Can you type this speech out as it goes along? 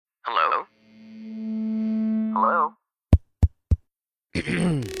Hello? Hello?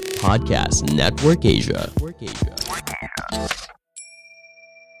 Podcast Network Asia.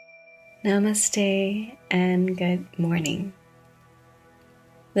 Namaste and good morning.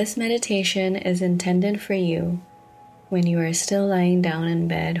 This meditation is intended for you when you are still lying down in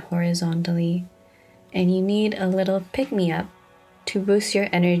bed horizontally and you need a little pick-me-up to boost your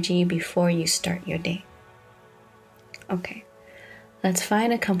energy before you start your day. Okay, let's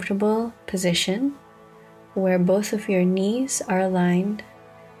find a comfortable position where both of your knees are aligned,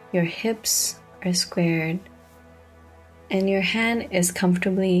 your hips are squared, and your hand is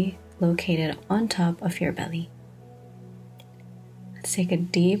comfortably located on top of your belly. Let's take a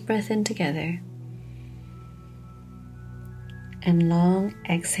deep breath in together and long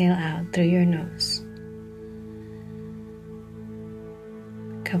exhale out through your nose.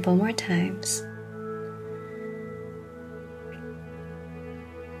 A couple more times.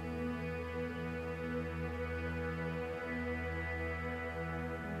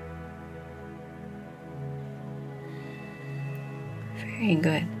 Very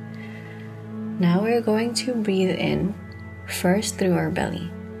good. Now we're going to breathe in first through our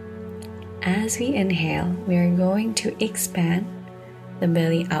belly. As we inhale, we are going to expand the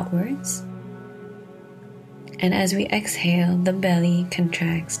belly outwards. And as we exhale, the belly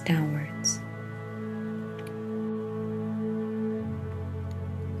contracts downwards.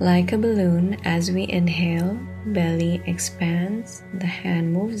 Like a balloon, as we inhale, belly expands, the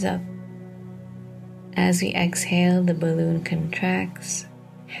hand moves up. As we exhale, the balloon contracts,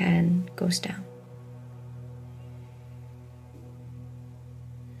 hand goes down.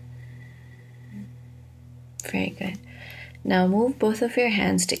 Very good. Now move both of your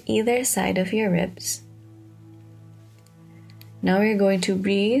hands to either side of your ribs. Now we're going to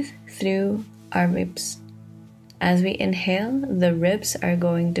breathe through our ribs. As we inhale, the ribs are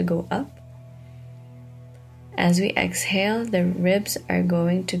going to go up. As we exhale, the ribs are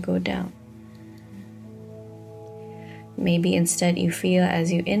going to go down. Maybe instead you feel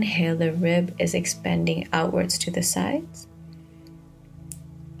as you inhale, the rib is expanding outwards to the sides.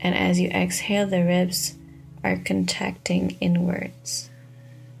 And as you exhale, the ribs are contracting inwards.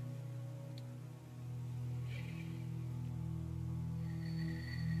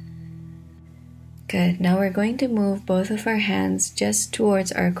 Good. Now we're going to move both of our hands just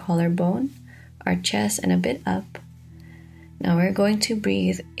towards our collarbone, our chest, and a bit up. Now we're going to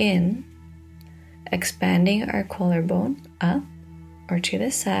breathe in, expanding our collarbone up or to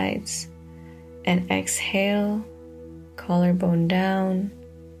the sides, and exhale, collarbone down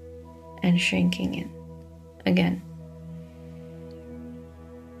and shrinking in. Again.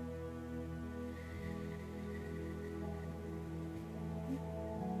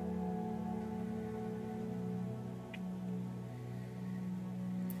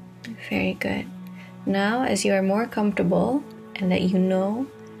 Very good. Now, as you are more comfortable and that you know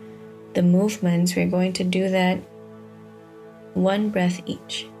the movements, we're going to do that one breath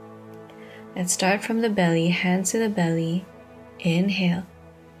each. Let's start from the belly, hands to the belly. Inhale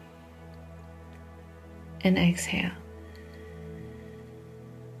and exhale.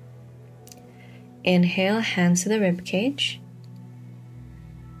 Inhale, hands to the rib cage,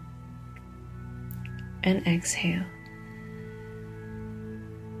 and exhale.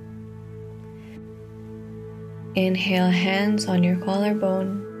 Inhale, hands on your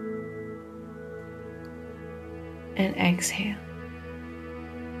collarbone, and exhale.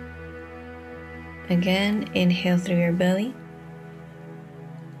 Again, inhale through your belly,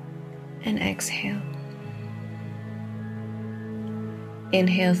 and exhale.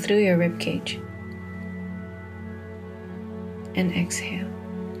 Inhale through your rib cage, and exhale.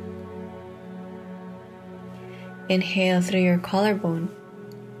 Inhale through your collarbone,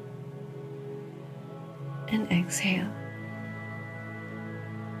 and exhale.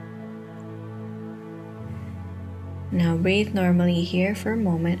 Now breathe normally here for a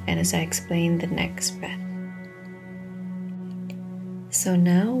moment, and as I explain the next breath. So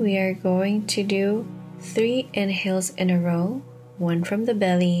now we are going to do 3 inhales in a row, 1 from the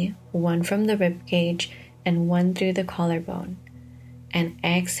belly, 1 from the rib cage, and 1 through the collarbone. And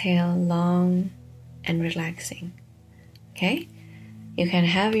exhale long and relaxing. Okay? You can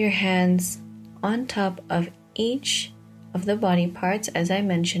have your hands on top of each of the body parts as I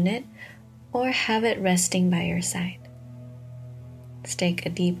mentioned it, or have it resting by your side. Let's take a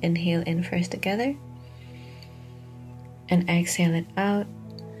deep inhale in first together and exhale it out.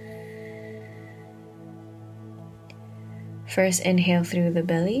 First inhale through the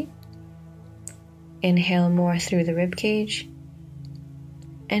belly, inhale more through the rib cage,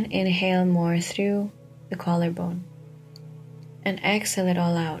 and inhale more through the collarbone, and exhale it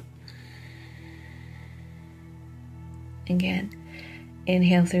all out. Again,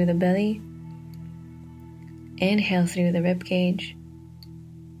 inhale through the belly, inhale through the rib cage,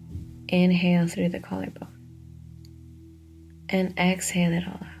 inhale through the collarbone, and exhale it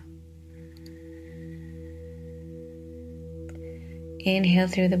all out. Inhale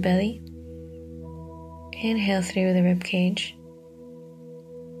through the belly, inhale through the rib cage,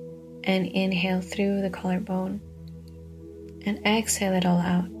 and inhale through the collarbone, and exhale it all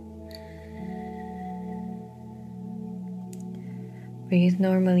out. Breathe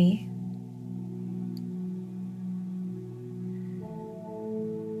normally.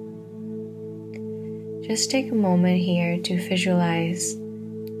 Just take a moment here to visualize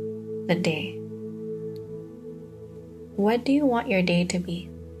the day. What do you want your day to be?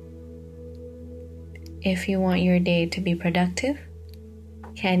 If you want your day to be productive,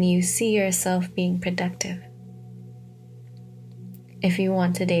 can you see yourself being productive? If you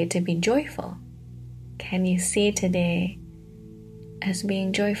want today to be joyful, can you see today as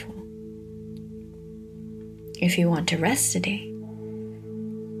being joyful? If you want to rest today,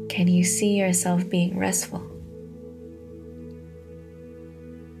 can you see yourself being restful?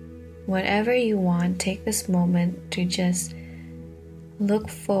 Whatever you want, take this moment to just look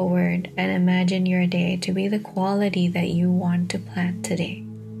forward and imagine your day to be the quality that you want to plant today.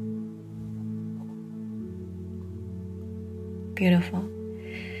 Beautiful.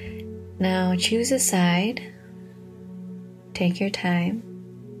 Now choose a side. Take your time.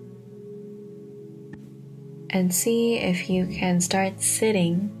 And see if you can start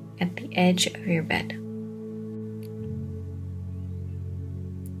sitting at the edge of your bed.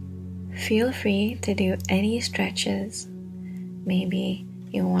 Feel free to do any stretches. Maybe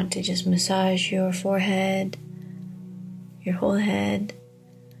you want to just massage your forehead, your whole head.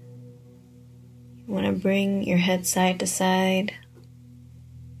 You want to bring your head side to side,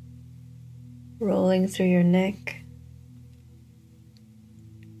 rolling through your neck.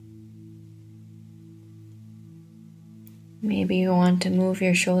 Maybe you want to move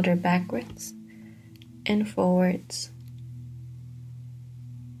your shoulder backwards and forwards,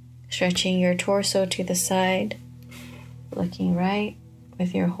 stretching your torso to the side, looking right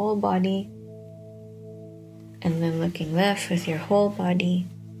with your whole body, and then looking left with your whole body.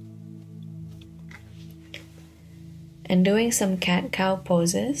 And doing some cat-cow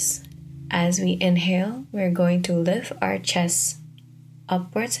poses. As we inhale, we're going to lift our chest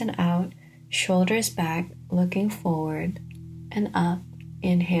upwards and out, shoulders back, looking forward and up.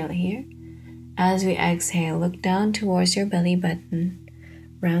 Inhale here. As we exhale, look down towards your belly button,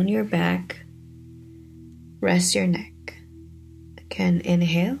 round your back, rest your neck. Again,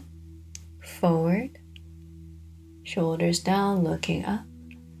 inhale, forward, shoulders down, looking up.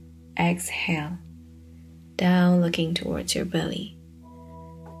 Exhale, down, looking towards your belly,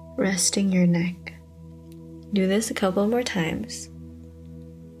 resting your neck. Do this a couple more times.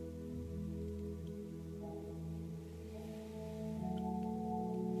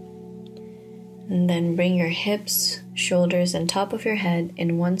 And then bring your hips, shoulders, and top of your head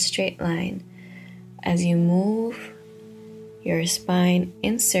in one straight line as you move your spine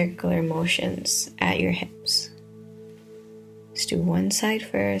in circular motions at your hips. Let's do one side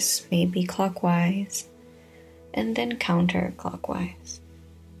first, maybe clockwise, and then counterclockwise.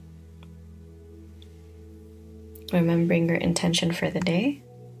 Remembering your intention for the day.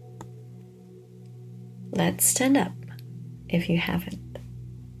 Let's stand up if you haven't.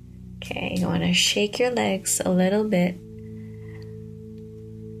 Okay, you want to shake your legs a little bit.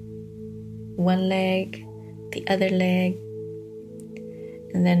 One leg, the other leg,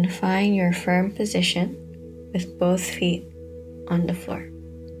 and then find your firm position with both feet on the floor.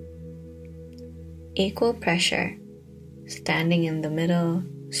 Equal pressure, standing in the middle,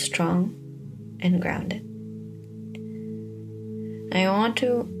 strong and grounded. I want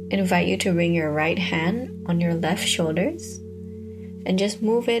to invite you to bring your right hand on your left shoulders and just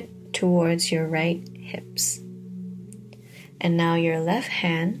move it towards your right hips. And now your left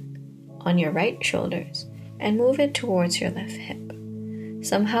hand on your right shoulders and move it towards your left hip.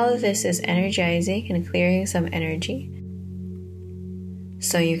 Somehow this is energizing and clearing some energy.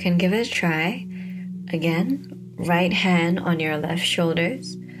 So you can give it a try. Again, right hand on your left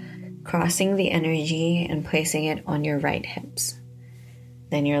shoulders, crossing the energy and placing it on your right hips.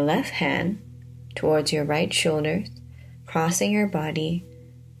 Then your left hand towards your right shoulders, crossing your body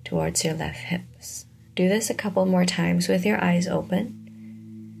towards your left hips. Do this a couple more times with your eyes open.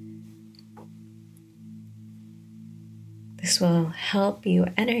 This will help you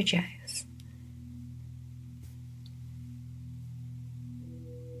energize.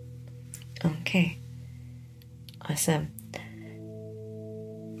 Okay, awesome.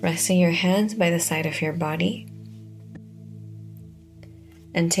 Resting your hands by the side of your body.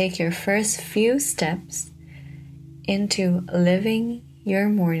 and take your first few steps into living your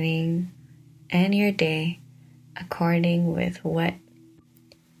morning and your day according with what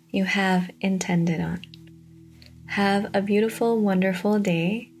you have intended on. Have a beautiful, wonderful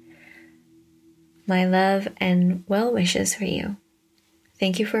day. My love and well wishes for you.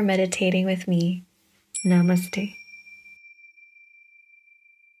 Thank you for meditating with me. Namaste.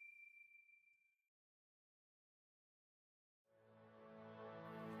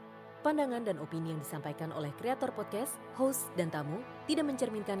 Pandangan dan opini yang disampaikan oleh kreator podcast, host, dan tamu tidak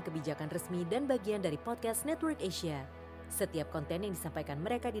mencerminkan kebijakan resmi dan bagian dari Podcast Network Asia. Setiap konten yang disampaikan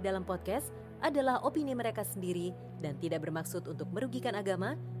mereka di dalam podcast adalah opini mereka sendiri dan tidak bermaksud untuk merugikan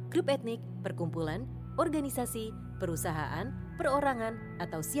agama, grup etnik, perkumpulan, organisasi, perusahaan, perorangan,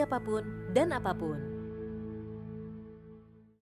 atau siapapun dan apapun.